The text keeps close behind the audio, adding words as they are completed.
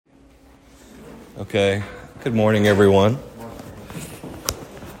Okay. Good morning, everyone.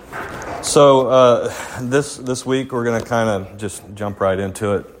 So this week we're going to kind of just jump right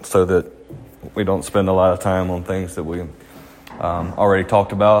into it so that we don't spend a lot of time on things that we already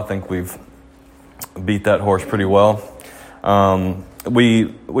talked about. I think we've beat that horse pretty well.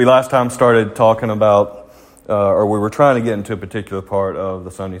 We last time started talking about, or we were trying to get into a particular part of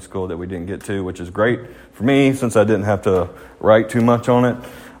the Sunday school that we didn't get to, which is great for me since I didn't have to write too much on it.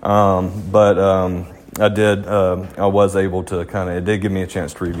 But I was able to it did give me a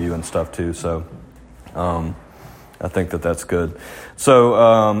chance to review and stuff too. So, I think that's good.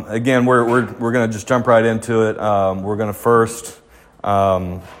 So, again, we're going to just jump right into it. We're going to first,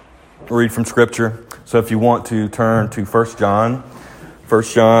 read from Scripture. So if you want to turn to 1 John,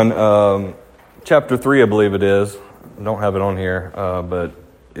 chapter 3, I believe it is. I don't have it on here, but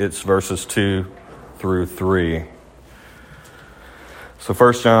it's verses 2 through 3. So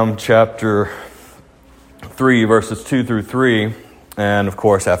 1 John chapter 3, verses 2 through 3, and of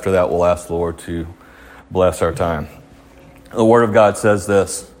course after that we'll ask the Lord to bless our time. The Word of God says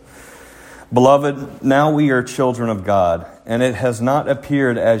this: "Beloved, now we are children of God, and it has not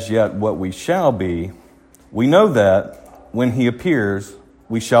appeared as yet what we shall be. We know that when He appears,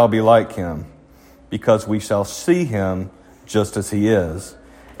 we shall be like Him, because we shall see Him just as He is.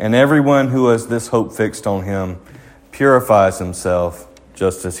 And everyone who has this hope fixed on Him purifies himself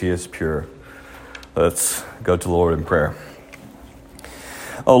just as He is pure." Let's go to the Lord in prayer.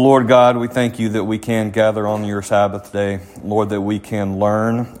 Oh, Lord God, we thank You that we can gather on Your Sabbath day. Lord, that we can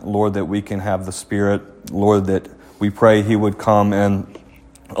learn. Lord, that we can have the Spirit. Lord, that we pray He would come and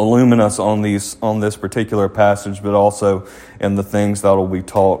illumine us on this particular passage, but also in the things that will be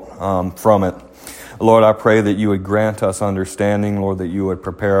taught from it. Lord, I pray that You would grant us understanding, Lord, that You would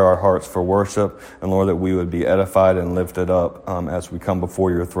prepare our hearts for worship, and Lord, that we would be edified and lifted up as we come before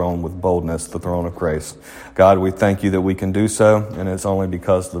Your throne with boldness, the throne of grace. God, we thank You that we can do so, and it's only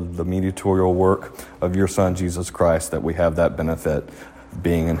because of the mediatorial work of Your Son, Jesus Christ, that we have that benefit of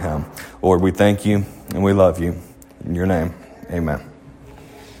being in Him. Lord, we thank You, and we love You. In Your name, amen.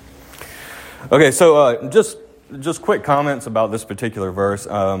 Okay, so just quick comments about this particular verse.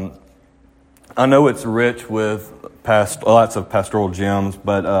 I know it's rich with lots of pastoral gems,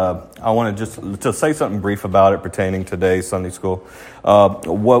 but I want to just to say something brief about it pertaining to today's Sunday school.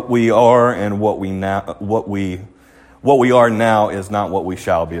 What we are and what we are now is not what we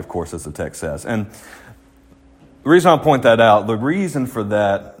shall be, of course, as the text says. And the reason I point that out, the reason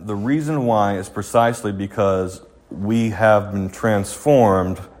why is precisely because we have been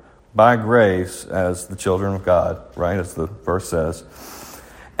transformed by grace as the children of God, right, as the verse says,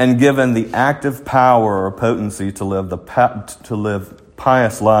 and given the active power or potency to live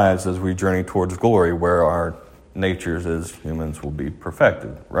pious lives as we journey towards glory, where our natures as humans will be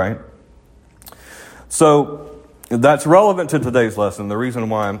perfected, right? So that's relevant to today's lesson. The reason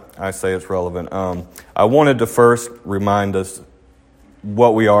why I say it's relevant, I wanted to first remind us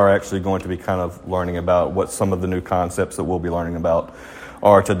what we are actually going to be kind of learning about, what some of the new concepts that we'll be learning about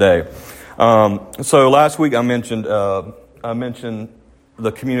are today. So last week I mentioned the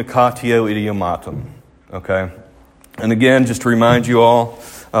communicatio idiomatum, okay? And again, just to remind you all,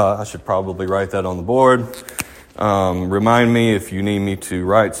 I should probably write that on the board. Remind me if you need me to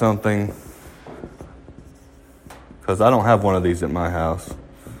write something, because I don't have one of these at my house.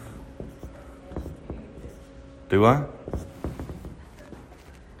 Do I?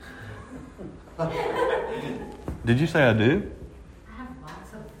 Did you say I do? I have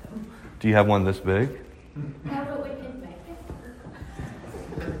lots of them. Do you have one this big? Yeah, but we can make it.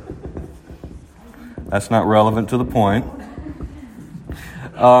 That's not relevant to the point.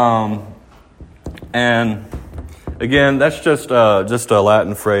 And again, that's just a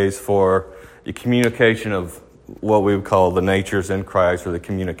Latin phrase for the communication of what we would call the natures in Christ, or the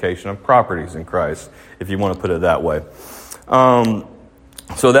communication of properties in Christ, if you want to put it that way.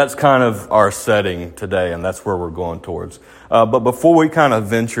 So that's kind of our setting today, and that's where we're going towards. But before we kind of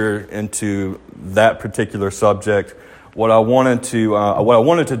venture into that particular subject, what I wanted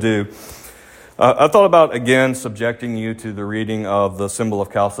to do, I thought about, again, subjecting you to the reading of the symbol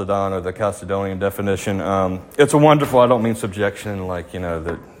of Chalcedon, or the Chalcedonian definition. It's a wonderful, I don't mean subjection like,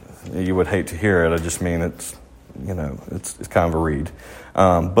 that you would hate to hear it. I just mean it's kind of a read.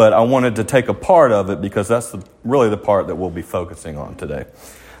 But I wanted to take a part of it because that's really the part that we'll be focusing on today.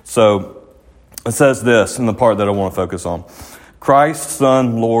 So it says this in the part that I want to focus on. Christ,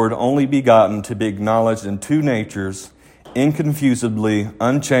 Son, Lord, only begotten, to be acknowledged in two natures, inconfusedly,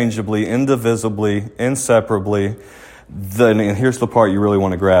 unchangeably, indivisibly, inseparably. And here's the part you really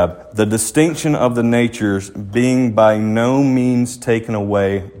want to grab. The distinction of the natures being by no means taken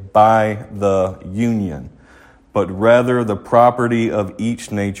away, by the union, but rather the property of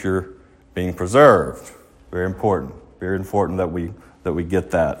each nature being preserved. Very important. Very important that we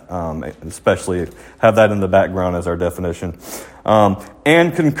get that, especially have that in the background as our definition.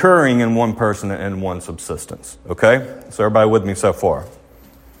 And concurring in one person and one subsistence. Okay? So everybody with me so far?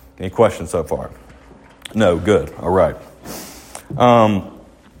 Any questions so far? No, good. All right.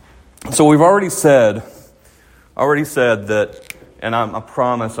 So we've already said that, and I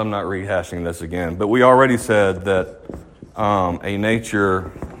promise I'm not rehashing this again, but we already said that a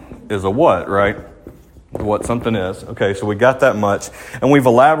nature is a what, right? What something is. Okay, so we got that much. And we've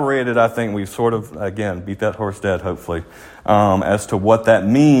elaborated, I think, we've sort of, again, beat that horse dead, hopefully, as to what that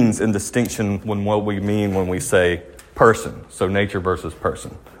means in distinction when what we mean when we say person. So nature versus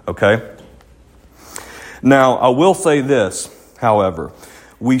person. Okay? Now, I will say this, however.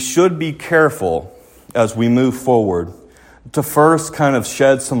 We should be careful as we move forward to first kind of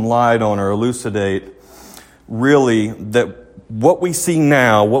shed some light on or elucidate really that what we see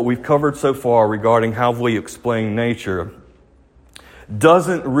now, what we've covered so far regarding how we explain nature,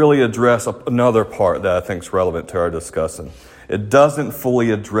 doesn't really address another part that I think is relevant to our discussion. It doesn't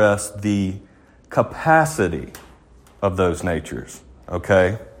fully address the capacity of those natures,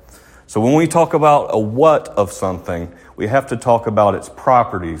 okay? So when we talk about a what of something, we have to talk about its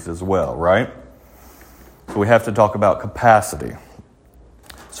properties as well, right? So we have to talk about capacity.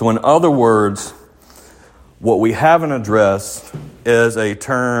 So in other words, what we haven't addressed is a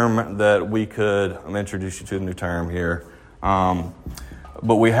term that we could, I'm going to introduce you to a new term here,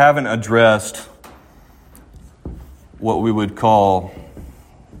 but we haven't addressed what we would call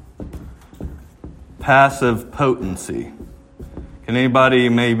passive potency. Can anybody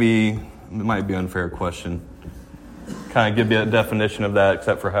maybe, it might be an unfair question, kind of give me a definition of that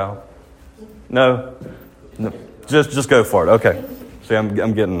except for how? No? Just go for it. Okay. See,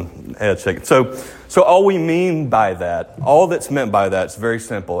 I'm getting head shaking. So all we mean by that, all that's meant by that is very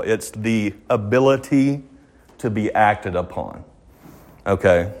simple. It's the ability to be acted upon.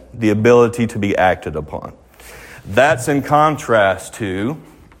 Okay? The ability to be acted upon. That's in contrast to,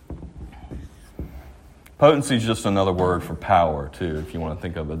 potency is just another word for power too, if you want to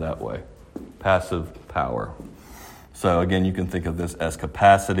think of it that way. Passive power. So again, you can think of this as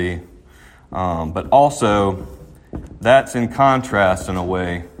capacity, but also that's in contrast in a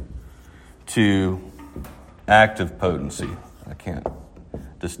way to active potency. I can't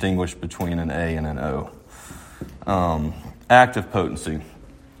distinguish between an A and an O. Active potency.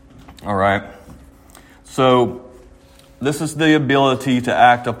 All right. So this is the ability to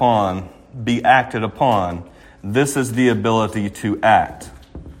act upon, be acted upon. This is the ability to act.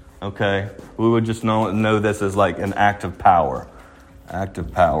 Okay? We would just know this as like an active power.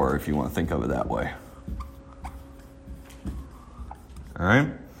 Active power, if you want to think of it that way. All right?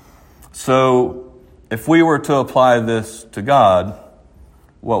 So, if we were to apply this to God,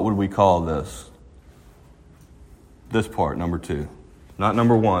 what would we call this? This part, number 2. Not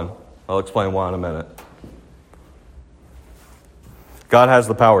number 1. I'll explain why in a minute. God has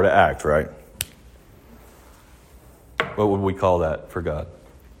the power to act, right? What would we call that for God?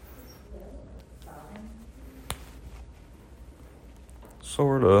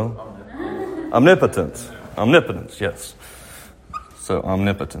 Sort of. Omnipotence. Omnipotence, yes. So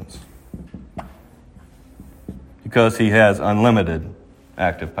omnipotence. Because he has unlimited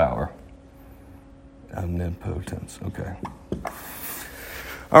active power. Omnipotence, okay.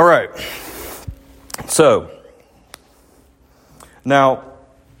 All right. So, now,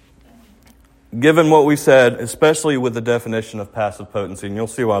 given what we said, especially with the definition of passive potency, and you'll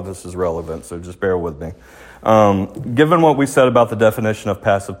see why this is relevant, so just bear with me. Given what we said about the definition of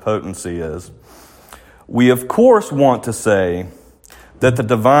passive potency is, we of course want to say that the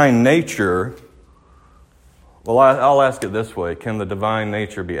divine nature, well, I'll ask it this way, can the divine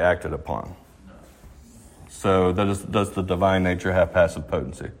nature be acted upon? So does the divine nature have passive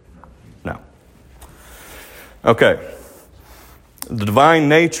potency? No. Okay. The divine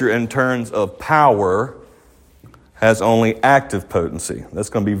nature in terms of power has only active potency. That's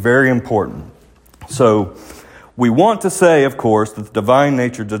going to be very important. So we want to say, of course, that the divine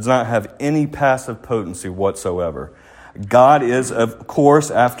nature does not have any passive potency whatsoever. God is, of course,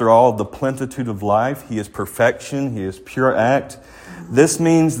 after all, the plenitude of life. He is perfection. He is pure act. This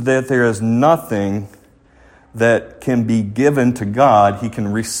means that there is nothing that can be given to God. He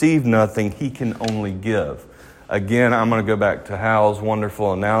can receive nothing. He can only give. Again, I'm going to go back to Hal's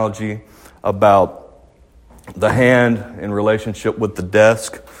wonderful analogy about the hand in relationship with the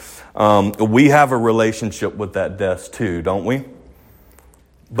desk. We have a relationship with that desk too, don't we?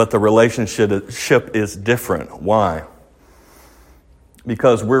 But the relationship is different. Why?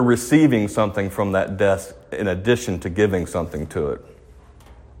 because we're receiving something from that death in addition to giving something to it.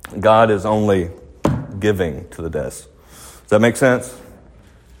 God is only giving to the death. Does that make sense?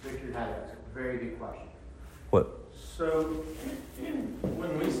 Victor had a very good question. What? So,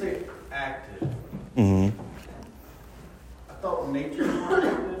 when we say active, Mm-hmm. I thought nature was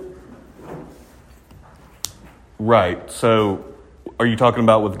active. Right. So, are you talking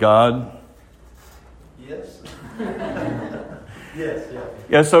about with God? Yes. Yes.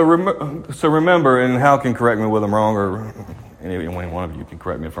 Yeah. So remember, and Hal can correct me whether I'm wrong, or any one of you can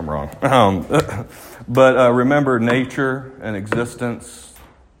correct me if I'm wrong. But remember, nature and existence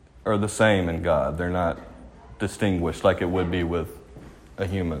are the same in God. They're not distinguished like it would be with a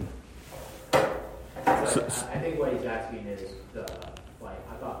human. I think what he's asking is I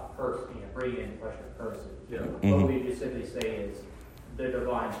thought person, bringing in the question of person. Yeah. What we just simply say is the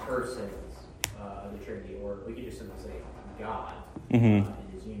divine persons of the Trinity, or we could just simply say God in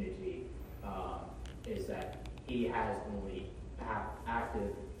His unity, is that He has only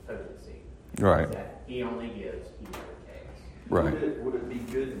active potency. Right. That He only gives, He never takes. Right. Would it be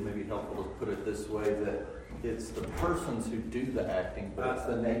good and maybe helpful to put it this way, that it's the persons who do the acting, but it's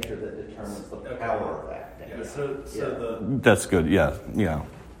the nature that determines the power of acting? Yeah. So That's good. Yeah. Yeah.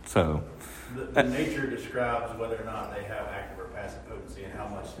 So. the nature describes whether or not they have active or passive potency and how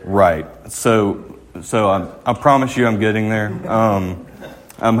much they're Right. So I promise you I'm getting there.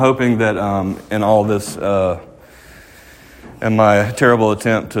 I'm hoping that in all this, in my terrible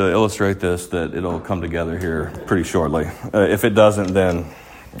attempt to illustrate this, that it'll come together here pretty shortly. If it doesn't, then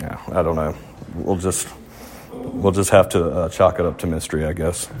I don't know. We'll just have to chalk it up to mystery, I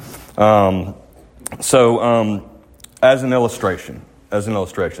guess. As an illustration,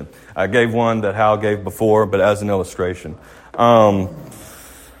 I gave one that Hal gave before, but as an illustration.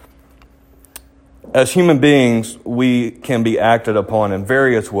 As human beings, we can be acted upon in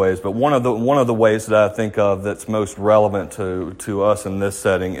various ways, but one of the ways that I think of that's most relevant to us in this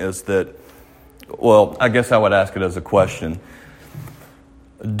setting is that, well, I guess I would ask it as a question.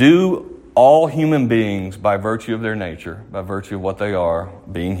 Do all human beings, by virtue of their nature, by virtue of what they are,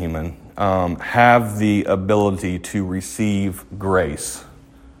 being human, have the ability to receive grace,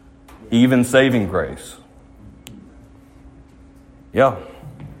 even saving grace? Yeah.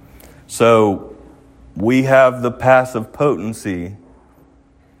 So we have the passive potency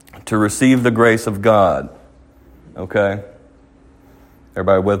to receive the grace of God. Okay?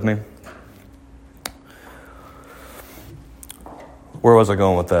 Everybody with me? Where was I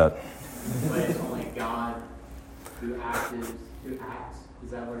going with that? But it's only God who acts. Is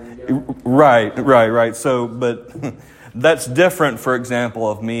that where you're going? Right. So, but that's different, for example,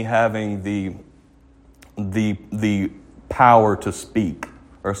 of me having the power to speak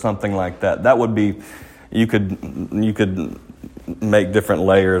or something like that. That would be, you could make different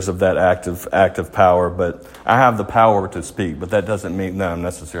layers of that active power, but I have the power to speak, but that doesn't mean that I'm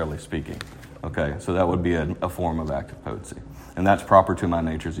necessarily speaking. Okay, so that would be a form of active potency. And that's proper to my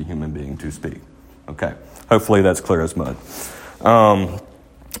nature as a human being to speak. Okay, hopefully that's clear as mud.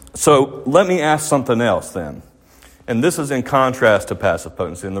 So let me ask something else then. And this is in contrast to passive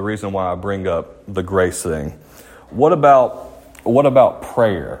potency, and the reason why I bring up the grace thing. What about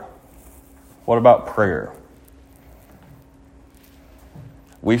prayer? What about prayer?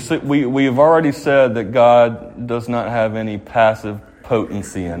 We've already said that God does not have any passive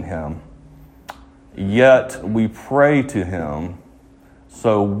potency in Him. Yet we pray to Him.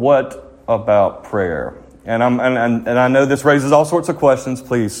 So what about prayer? And I know this raises all sorts of questions.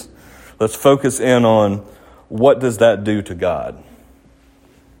 Please, let's focus in on what does that do to God?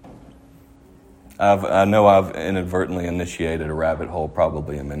 I know I've inadvertently initiated a rabbit hole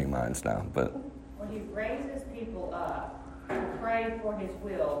probably in many minds now, but Well, He raises people up to pray for His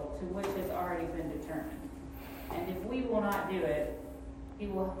will, to which has already been determined. And if we will not do it, He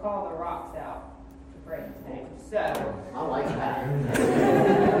will call the rocks out to pray His name. So, I like that.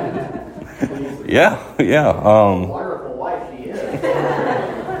 yeah. Wonderful wife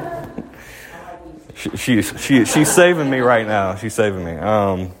she is. She's saving me right now. She's saving me.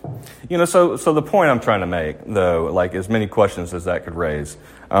 So the point I'm trying to make, though, like as many questions as that could raise,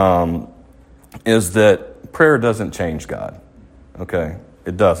 is that prayer doesn't change God. Okay,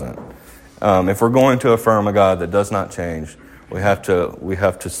 it doesn't. If we're going to affirm a God that does not change, we have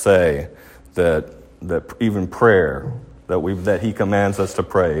to say that even prayer that He commands us to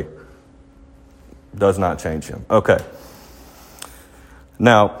pray does not change Him. Okay.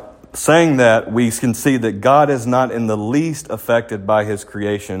 Now, saying that, we can see that God is not in the least affected by His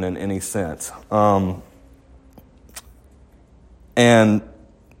creation in any sense. And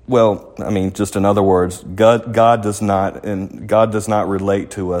Well, I mean, just in other words, God does not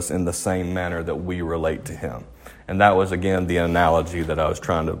relate to us in the same manner that we relate to him. And that was, again, the analogy that I was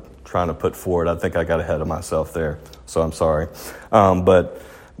trying to put forward. I think I got ahead of myself there, so I'm sorry.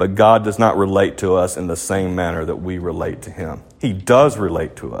 But God does not relate to us in the same manner that we relate to him. He does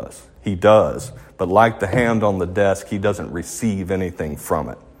relate to us. He does. But like the hand on the desk, he doesn't receive anything from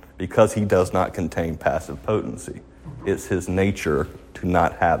it because he does not contain passive potency. It's his nature to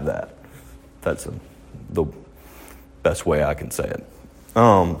not have that. That's the best way I can say it.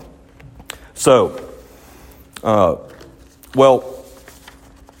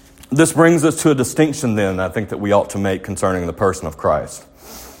 This brings us to a distinction then, I think, that we ought to make concerning the person of Christ.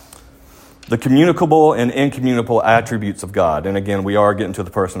 The communicable and incommunicable attributes of God. And again, we are getting to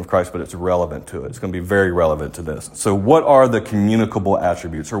the person of Christ, but it's relevant to it. It's going to be very relevant to this. So what are the communicable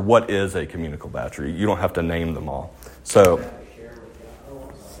attributes, or what is a communicable attribute? You don't have to name them all. So,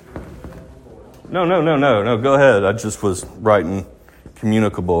 no. Go ahead. I just was writing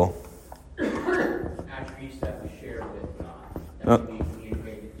communicable. Attributes that we share with God, that can be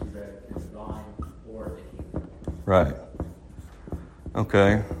communicated to the divine or the human. Right.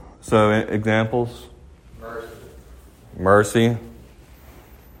 Okay. So, examples? Mercy.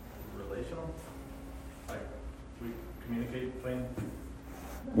 Relational? Like, we communicate between?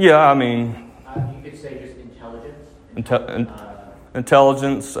 Yeah, I mean, You could say just intelligence.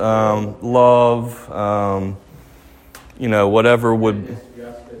 intelligence, love, whatever would...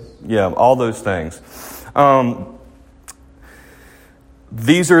 Justice. Yeah, all those things.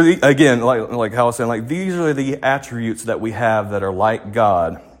 These are, again, like how I was saying, these are the attributes that we have that are like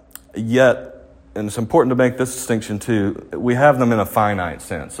God, yet, and it's important to make this distinction too, we have them in a finite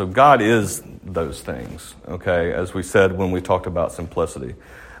sense. So God is those things, okay, as we said when we talked about simplicity.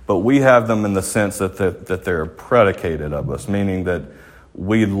 But we have them in the sense that they're predicated of us, meaning that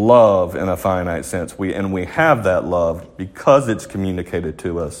we love in a finite sense. We have that love because it's communicated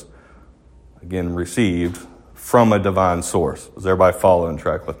to us, again, received from a divine source. Is everybody following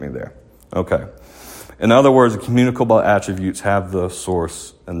track with me there? Okay. In other words, communicable attributes have the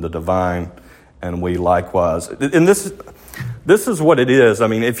source and the divine, and we likewise. And this is what it is. I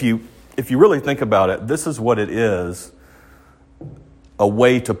mean, if you really think about it, this is what it is. A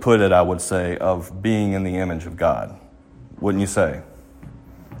way to put it, I would say, of being in the image of God. Wouldn't you say?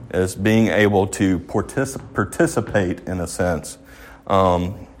 As being able to participate, in a sense,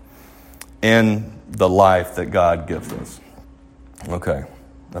 in the life that God gives us. Okay.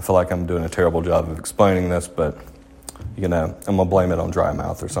 I feel like I'm doing a terrible job of explaining this, but, I'm going to blame it on dry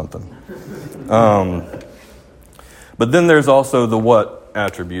mouth or something. But then there's also the what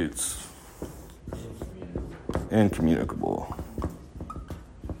attributes? Incommunicable.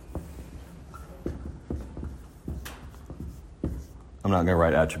 I'm not going to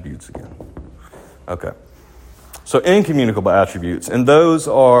write attributes again. Okay. So incommunicable attributes. And those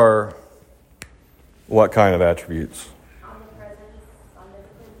are what kind of attributes?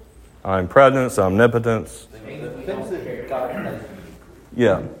 Omnipresence, omnipotence. Things that God has.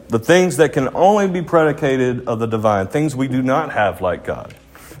 Yeah. The things that can only be predicated of the divine. Things we do not have like God.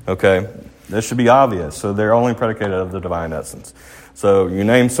 Okay. This should be obvious. So they're only predicated of the divine essence. So you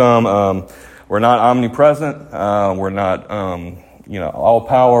name some. We're not omnipresent. We're not... all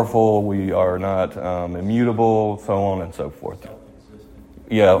powerful, we are not immutable, so on and so forth.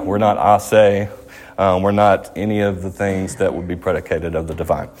 Yeah, we're not ase, we're not any of the things that would be predicated of the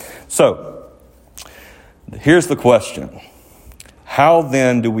divine. So, here's the question. How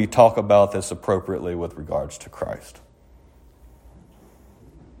then do we talk about this appropriately with regards to Christ?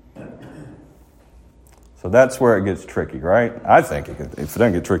 So that's where it gets tricky, right? I think if it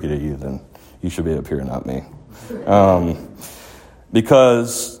doesn't get tricky to you, then you should be up here, not me.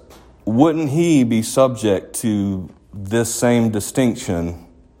 Because wouldn't he be subject to this same distinction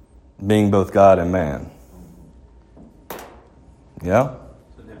being both God and man? Yeah?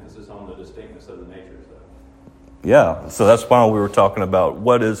 It's an emphasis on the distinctness of the natures, though. Yeah, so that's why we were talking about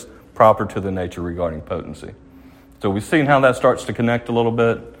what is proper to the nature regarding potency. So we've seen how that starts to connect a little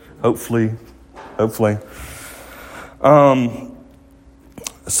bit, hopefully.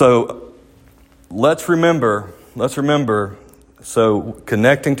 So let's remember, so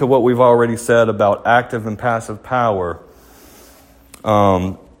connecting to what we've already said about active and passive power,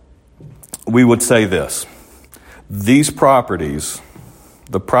 we would say this. These properties,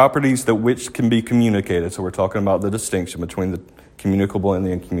 the properties that which can be communicated, so we're talking about the distinction between the communicable and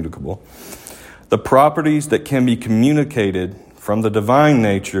the incommunicable, the properties that can be communicated from the divine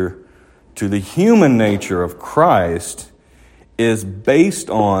nature to the human nature of Christ is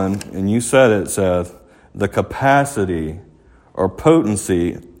based on, and you said it, Seth, the capacity or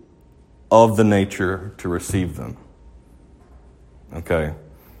potency of the nature to receive them. Okay?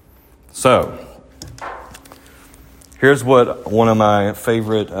 So, here's what one of my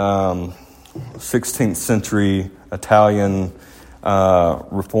favorite 16th century Italian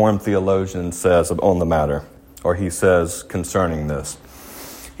Reformed theologians says on the matter, or he says concerning this.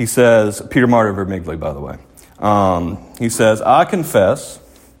 He says, Peter Martyr Vermigli, by the way. He says, I confess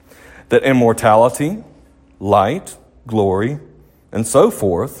that immortality, light, glory, and so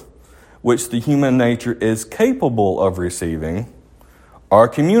forth, which the human nature is capable of receiving, are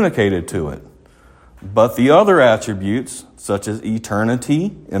communicated to it. But the other attributes, such as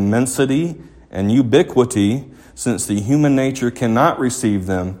eternity, immensity, and ubiquity, since the human nature cannot receive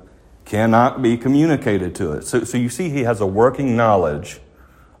them, cannot be communicated to it. So you see, he has a working knowledge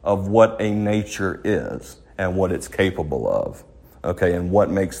of what a nature is and what it's capable of, okay, and what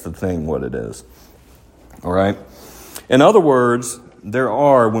makes the thing what it is. All right? In other words,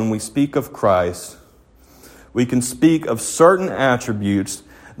 when we speak of Christ, we can speak of certain attributes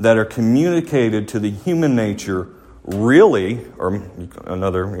that are communicated to the human nature really, or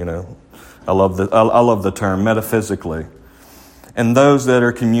another, I love the term, metaphysically, and those that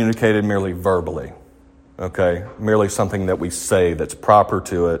are communicated merely verbally, okay? Merely something that we say that's proper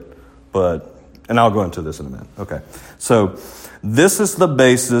to it, and I'll go into this in a minute, okay? So this is the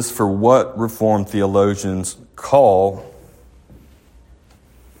basis for what Reformed theologians call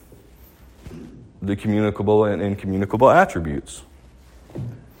the communicable and incommunicable attributes,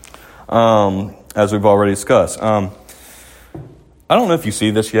 as we've already discussed. I don't know if you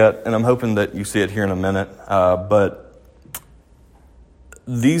see this yet, and I'm hoping that you see it here in a minute, but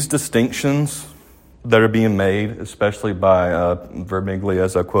these distinctions that are being made, especially by Vermigli,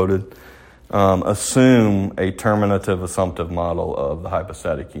 as I quoted, assume a terminative assumptive model of the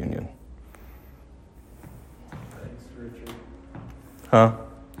hypostatic union. Thanks, Richard. Huh?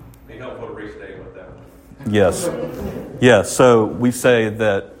 Be helpful to restate what that was. Yes. Yes. So we say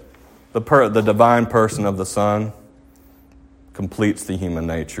that the divine person of the Son completes the human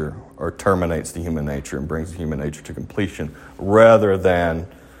nature or terminates the human nature and brings the human nature to completion, rather than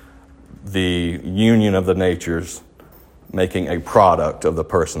the union of the natures making a product of the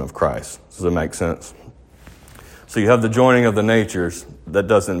person of Christ. Does that make sense? So you have the joining of the natures that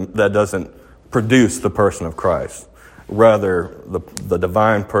doesn't produce the person of Christ. Rather, the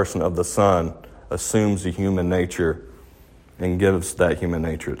divine person of the Son assumes the human nature and gives that human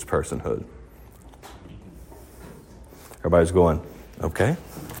nature its personhood. Everybody's going, okay,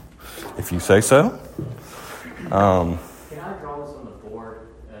 if you say so. Can I draw this on the board?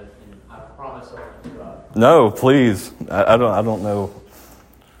 And I promise I'll No, please. I don't know.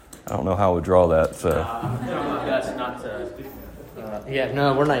 I don't know how we draw that. So. I'm doing my best not to.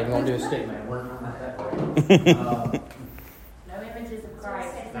 No, we're not even going to do a statement. We're not that way. No images of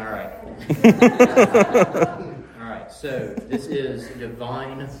Christ. All right. All right. So this is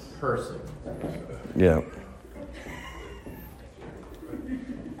divine person. Yeah.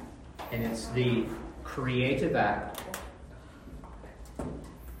 And it's the creative act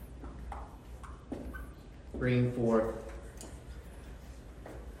bringing forth.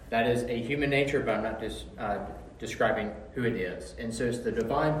 That is a human nature, but I'm not just describing who it is. And so it's the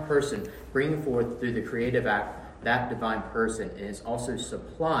divine person bringing forth through the creative act. That divine person is also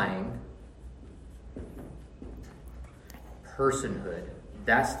supplying personhood.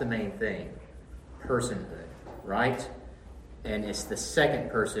 That's the main thing. Personhood, right? And it's the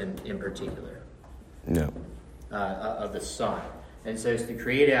second person in particular. Yeah. Of the Son. And so it's the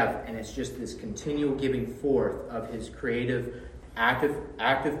creative, and it's just this continual giving forth of his creative, active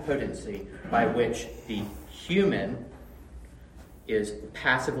potency by which the human is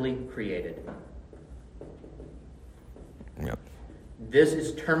passively created. Yep. This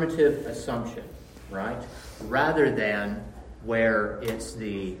is terminative assumption, right? Rather than where it's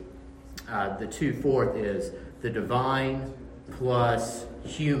the 2/4 is the divine plus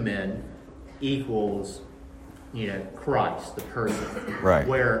human equals, Christ, the person. Right.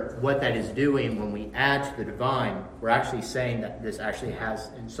 Where what that is doing when we add to the divine, we're actually saying that this actually has,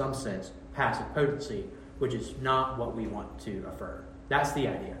 in some sense, passive potency, which is not what we want to affirm. That's the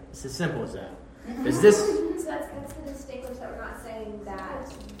idea. It's as simple as that. Is this? So that's the distinction that we're not saying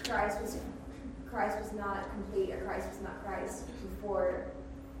that Christ was not complete, or Christ was not Christ before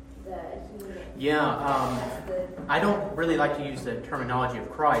the human. Yeah, I don't really like to use the terminology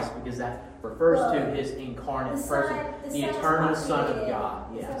of Christ because that refers to his incarnate person, the eternal Son of God.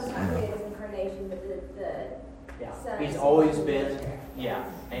 Yes. The Son was not created as incarnation, but the Son. He's always been,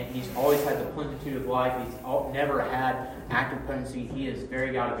 and he's always had the plenitude of life. He's never had active potency. He is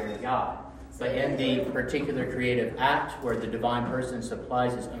very God, very God. But in the particular creative act where the divine person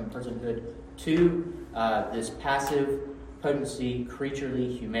supplies his own personhood to this passive potency,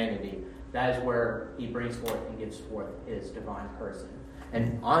 creaturely humanity, that is where he brings forth and gives forth his divine person.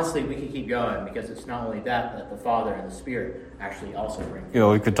 And honestly, we could keep going because it's not only that, but the Father and the Spirit actually also bring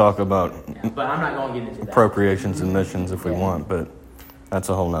forth. We could talk about But I'm not going to get into that. appropriations and missions if we want, but that's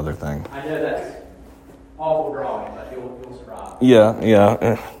a whole nother thing. I know that's awful drawing, but you'll survive.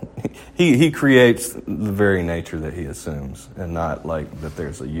 Yeah. He creates the very nature that he assumes, and not like that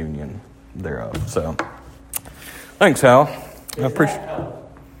there's a union thereof. So, thanks, Hal. I appreciate.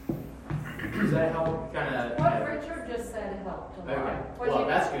 Does that help? Kind of. What Richard just said helped a lot. Okay. What'd Well, you-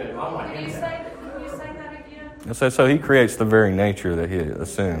 that's good. I want Can him you to. say that again? So he creates the very nature that he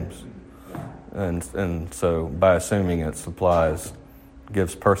assumes, and so by assuming it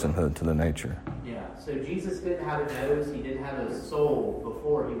gives personhood to the nature. Yeah. So Jesus didn't have a nose. He didn't have a soul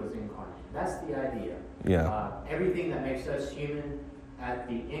before he was incarnate. That's the idea. Yeah. Everything that makes us human at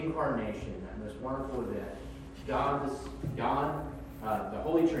the incarnation, that most wonderful event, God, the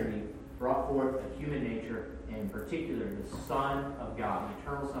Holy Trinity, brought forth a human nature, and in particular, the Son of God, the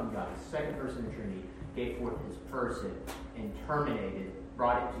eternal Son of God, the second person of the Trinity, gave forth his person and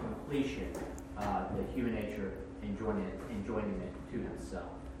brought it to completion, the human nature, and joining it to himself.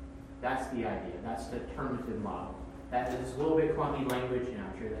 That's the idea. That's the terminative model. That is a little bit clunky language, and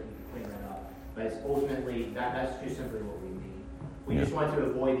I'm sure that you can clean that up. But it's ultimately, that's just simply what we mean. We just want to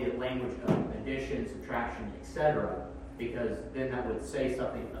avoid the language of addition, subtraction, etc., because then that would say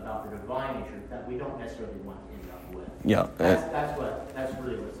something about the divine nature that we don't necessarily want to end up with. Yeah. That's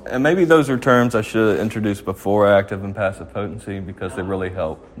really what it's all about. And maybe those are terms I should have introduced before active and passive potency because they really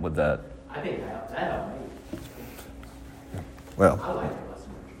help with that. I think that helped me. Well, I like the lesson.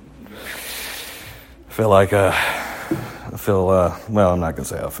 well, I'm not going to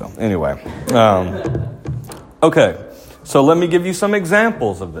say how I feel. Anyway. Okay. So let me give you some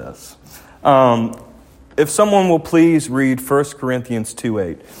examples of this. If someone will please read 1 Corinthians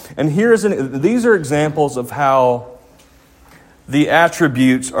 2:8. And these are examples of how the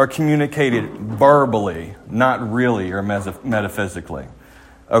attributes are communicated verbally, not really or metaphysically.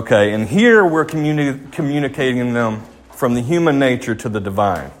 Okay, and here we're communicating them from the human nature to the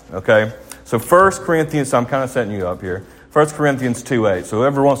divine. Okay, so 1 Corinthians, I'm kind of setting you up here. 1 Corinthians 2:8. So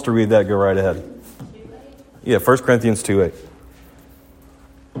whoever wants to read that, go right ahead. Yeah, 1 Corinthians 2:8.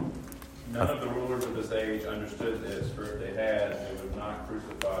 None of the rulers of this age understood this, for if they had, they would not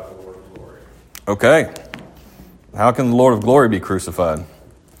crucify the Lord of glory. Okay. How can the Lord of glory be crucified?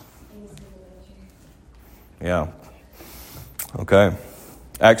 Yeah. Okay.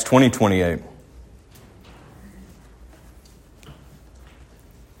 Acts 20:28.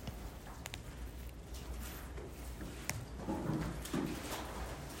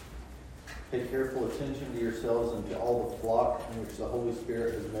 Pay careful attention to yourselves and to all the flock in which the Holy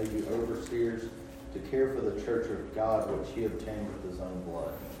Spirit has made you overseers to care for the church of God, which he obtained with his own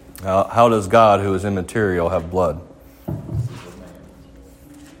blood. How does God, who is immaterial, have blood?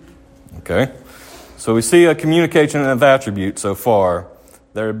 Okay. So we see a communication of attributes so far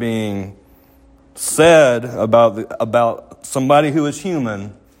that are being said about somebody who is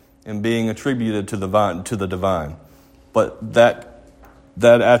human and being attributed to the divine. But that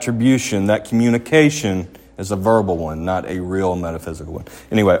attribution, that communication is a verbal one, not a real metaphysical one.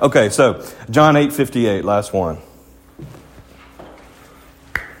 Anyway, okay, so John 8:58, last one.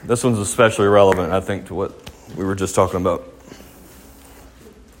 This one's especially relevant, I think, to what we were just talking about.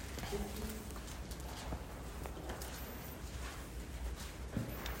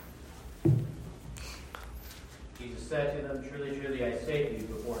 Jesus said to them, "Truly, truly, I say to you,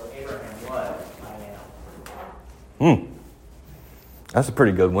 before Abraham was, I am." That's a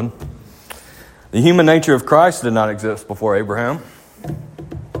pretty good one. The human nature of Christ did not exist before Abraham.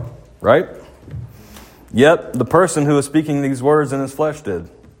 Right? Yet, the person who is speaking these words in his flesh did.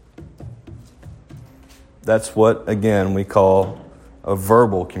 That's what, again, we call a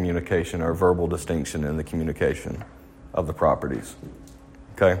verbal communication or verbal distinction in the communication of the properties.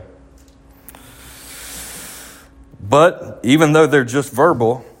 Okay? But even though they're just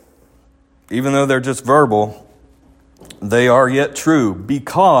verbal, they are yet true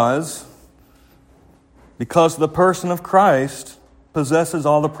because the person of Christ possesses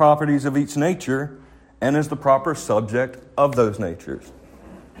all the properties of each nature and is the proper subject of those natures.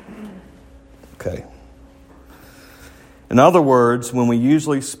 Okay. In other words, when we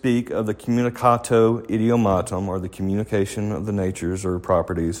usually speak of the communicato idiomatum, or the communication of the natures or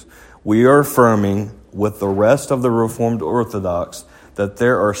properties, we are affirming with the rest of the Reformed Orthodox that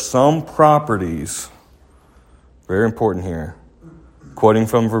there are some properties, very important here, quoting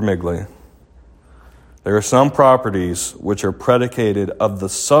from Vermigli, There are some properties which are predicated of the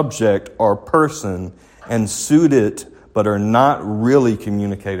subject or person and suit it, but are not really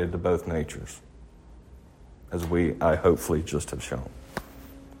communicated to both natures, as I hopefully just have shown.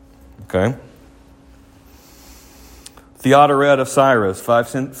 Okay? Theodoret of Cyrus,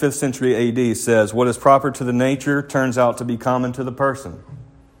 5th century AD, says, what is proper to the nature turns out to be common to the person.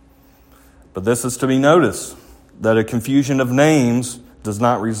 But this is to be noticed, that a confusion of names does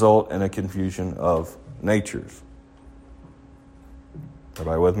not result in a confusion of natures.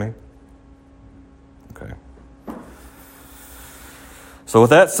 Everybody with me? Okay. So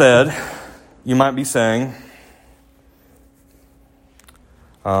with that said, you might be saying,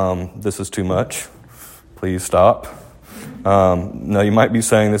 this is too much. Please stop. No, you might be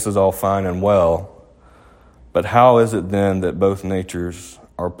saying this is all fine and well, but how is it then that both natures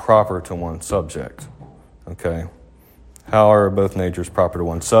are proper to one subject? Okay. How are both natures proper to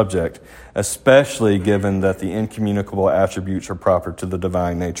one subject, especially given that the incommunicable attributes are proper to the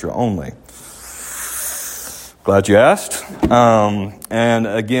divine nature only? Glad you asked. And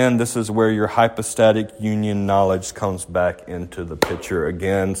again, this is where your hypostatic union knowledge comes back into the picture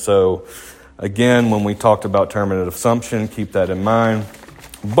again. So again, when we talked about terminative assumption, keep that in mind.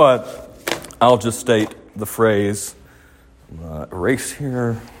 But I'll just state the phrase, erase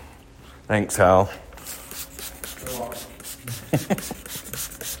here. Thanks, Hal.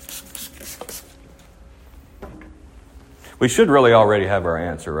 We should really already have our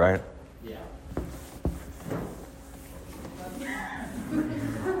answer, right? Yeah.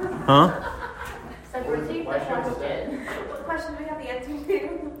 Huh? So repeat the question. What question do we have the answer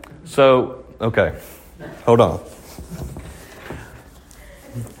to? So, okay. Hold on.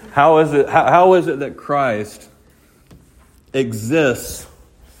 How is it that Christ exists,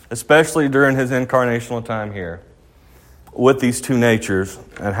 especially during his incarnational time here, with these two natures,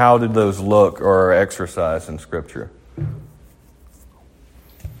 and how did those look or are exercised in Scripture?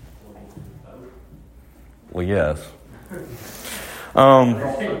 Well, yes.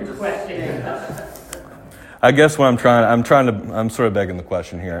 I guess what I'm sort of begging the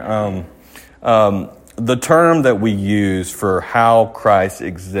question here. The term that we use for how Christ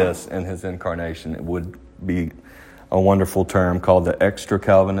exists in his incarnation would be a wonderful term called the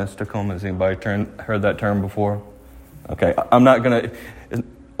extra-Calvinisticum. Has anybody heard that term before? Okay, I'm not going to,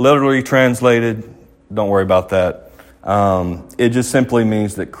 literally translated, don't worry about that. It just simply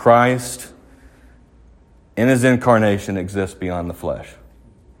means that Christ, in his incarnation, exists beyond the flesh.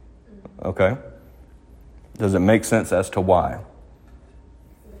 Okay? Does it make sense as to why?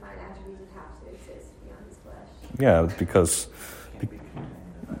 The divine attributes have to exist beyond his flesh. Yeah, because...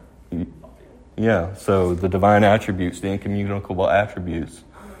 Yeah, so the divine attributes, the incommunicable attributes,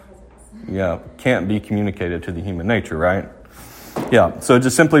 can't be communicated to the human nature, right? Yeah, so it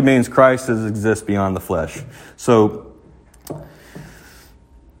just simply means Christ exists beyond the flesh. So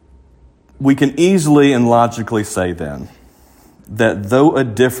we can easily and logically say then that though a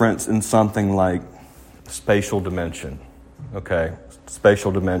difference in something like spatial dimension,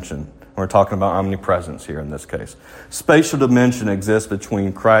 we're talking about omnipresence here in this case. Spatial dimension exists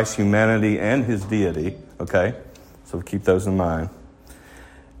between Christ's humanity and his deity, okay? So keep those in mind.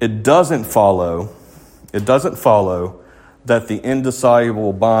 It doesn't follow that the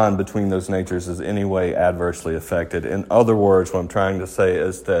indissoluble bond between those natures is in any way adversely affected. In other words, what I'm trying to say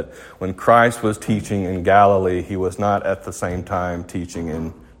is that when Christ was teaching in Galilee, he was not at the same time teaching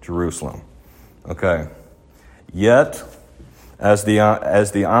in Jerusalem. Okay. Yet, as the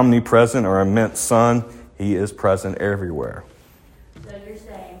omnipresent or immense Son, he is present everywhere. So you're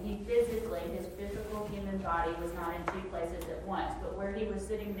saying his physical human body was not in two places at once, but where he was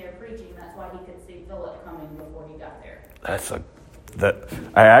sitting there preaching, that's why he could see Philip coming before he got there. I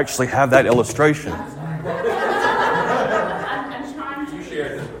actually have that illustration. I'm trying to... You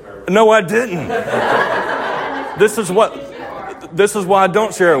shared this with her. No, I didn't. This is why I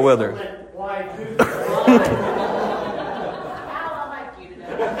don't share it with her.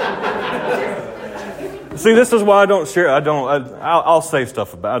 See, this is why I don't share. I'll say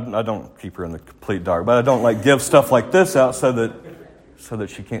stuff about it. I don't keep her in the complete dark, but I don't give stuff like this out so that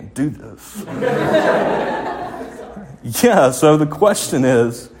she can't do this. Yeah, so the question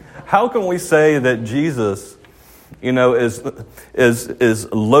is, how can we say that Jesus, is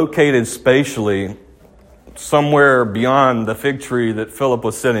located spatially somewhere beyond the fig tree that Philip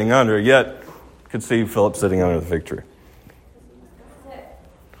was sitting under, yet could see Philip sitting under the fig tree?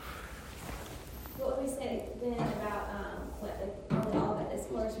 What we say then about all that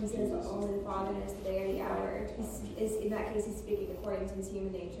discourse, he says that only the Father knows the day or the hour. In that case, he's speaking according to his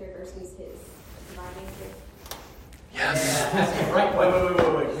human nature versus his divine nature. Yes. Right. Wait. Can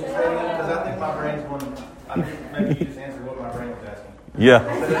you say that again? Because I think my brain's going, I think maybe you just answered what my brain was asking.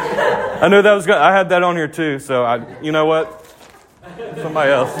 Yeah. I knew that was good. I had that on here too. So you know what?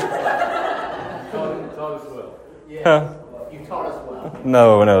 Somebody else. Taught us well. Yeah. You taught us well.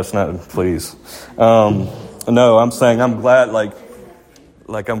 No, it's not. Please. No, I'm saying I'm glad.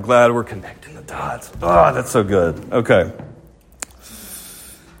 Like I'm glad we're connecting the dots. Oh, that's so good. Okay.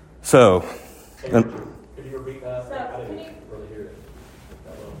 So. Could you repeat that? So, I can didn't you- really hear it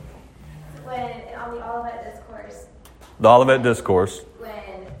that well. When on the Olivet Discourse, The Olivet Discourse.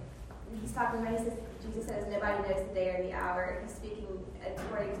 when he's talking about, Jesus says, nobody knows the day or the hour. He's speaking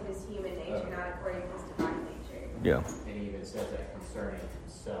according to his human nature, not according to his divine nature. Yeah. And he even says that concerning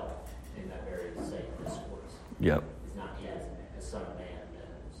himself in that very same discourse. Yep. He's not yet a son of man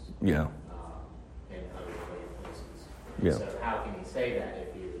knows. Yeah. In other places. Yeah. So how can he say that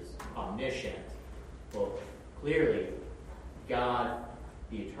if he was omniscient? Well, clearly, God,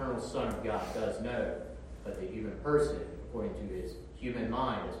 the eternal Son of God, does know, but the human person, according to his human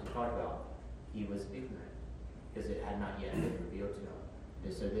mind, as we talked about, he was ignorant because it had not yet been revealed to him.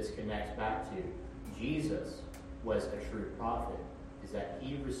 And so this connects back to Jesus was a true prophet, is that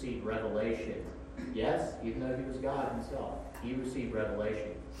he received revelation. Yes, even though he was God himself, he received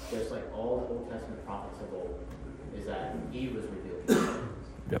revelation, just like all the Old Testament prophets of old, is that he was revealed to him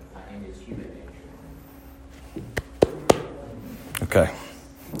in his human nature. Okay.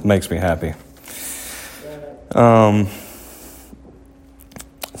 Makes me happy.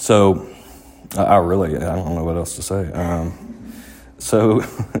 So, I don't know what else to say. So,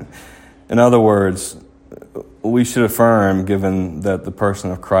 in other words, we should affirm, given that the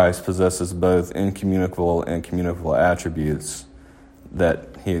person of Christ possesses both incommunicable and communicable attributes, that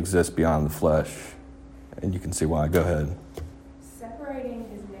he exists beyond the flesh. And you can see why. Go ahead. Separating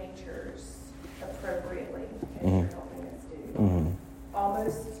his natures appropriately, as you're helping us do,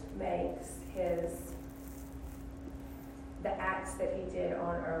 almost makes the acts that he did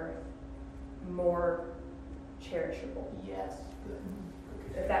on earth more cherishable. Yes.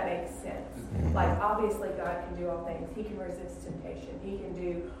 If that makes sense. Like, obviously, God can do all things. He can resist temptation. He can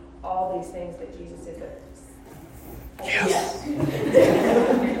do all these things that Jesus did. Yes.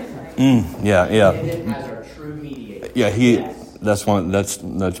 And Yeah. then as our true mediator. Yeah, Yes. that's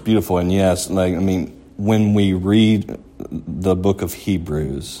beautiful. And yes, when we read the book of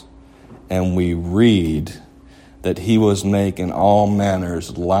Hebrews and we read that he was making all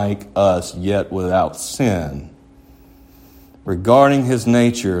manners like us, yet without sin, regarding his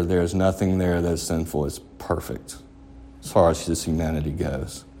nature, there's nothing there that's sinful. It's perfect as far as his humanity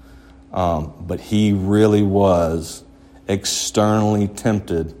goes. But he really was externally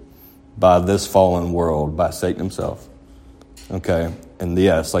tempted by this fallen world, by Satan himself. Okay? And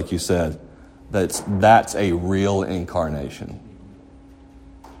yes, like you said, that's a real incarnation.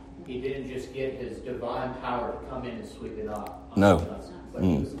 He didn't just get his divine power to come in and sweep it up. No. But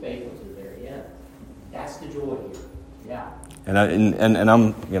he was faithful to the very end. That's the joy here. Yeah. And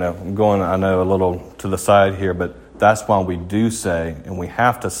I'm going, I know, a little to the side here, but that's why we do say, and we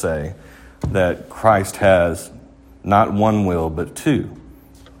have to say, that Christ has not one will, but two.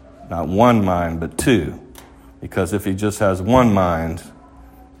 Not one mind, but two. Because if he just has one mind,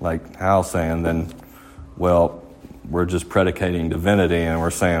 like Hal's saying, then, well, we're just predicating divinity, and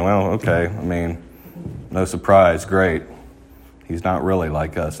we're saying, well, okay, I mean, no surprise, great. He's not really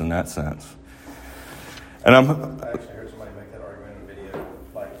like us in that sense. And I actually heard somebody make that argument in a video,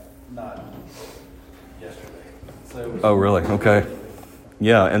 not yesterday. Oh, really? Okay.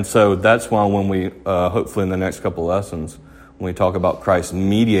 Yeah, and so that's why when we, hopefully in the next couple lessons, when we talk about Christ's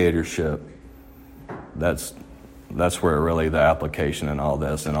mediatorship, that's where really the application and all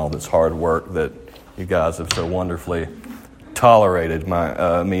this hard work that you guys have so wonderfully tolerated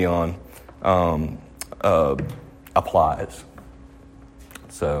me on applies.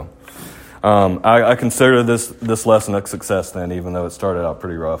 So I consider this lesson a success then, even though it started out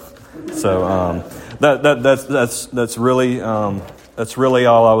pretty rough. So that's really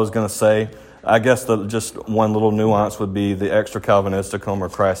all I was going to say. I guess just one little nuance would be the extra Calvinisticum, or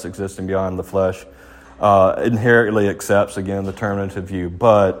Christ existing beyond the flesh, inherently accepts, again, the terminative view,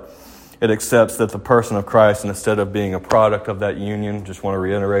 but it accepts that the person of Christ, instead of being a product of that union, just want to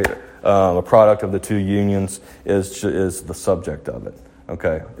reiterate, a product of the two unions is the subject of it.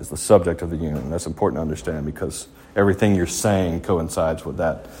 Okay, is the subject of the union. That's important to understand because everything you're saying coincides with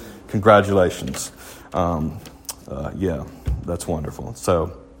that. Congratulations. Yeah, that's wonderful.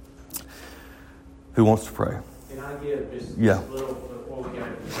 So, who wants to pray? Can I give just Yeah. a little before we go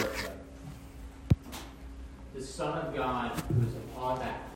into the worship? The Son of God who is upon that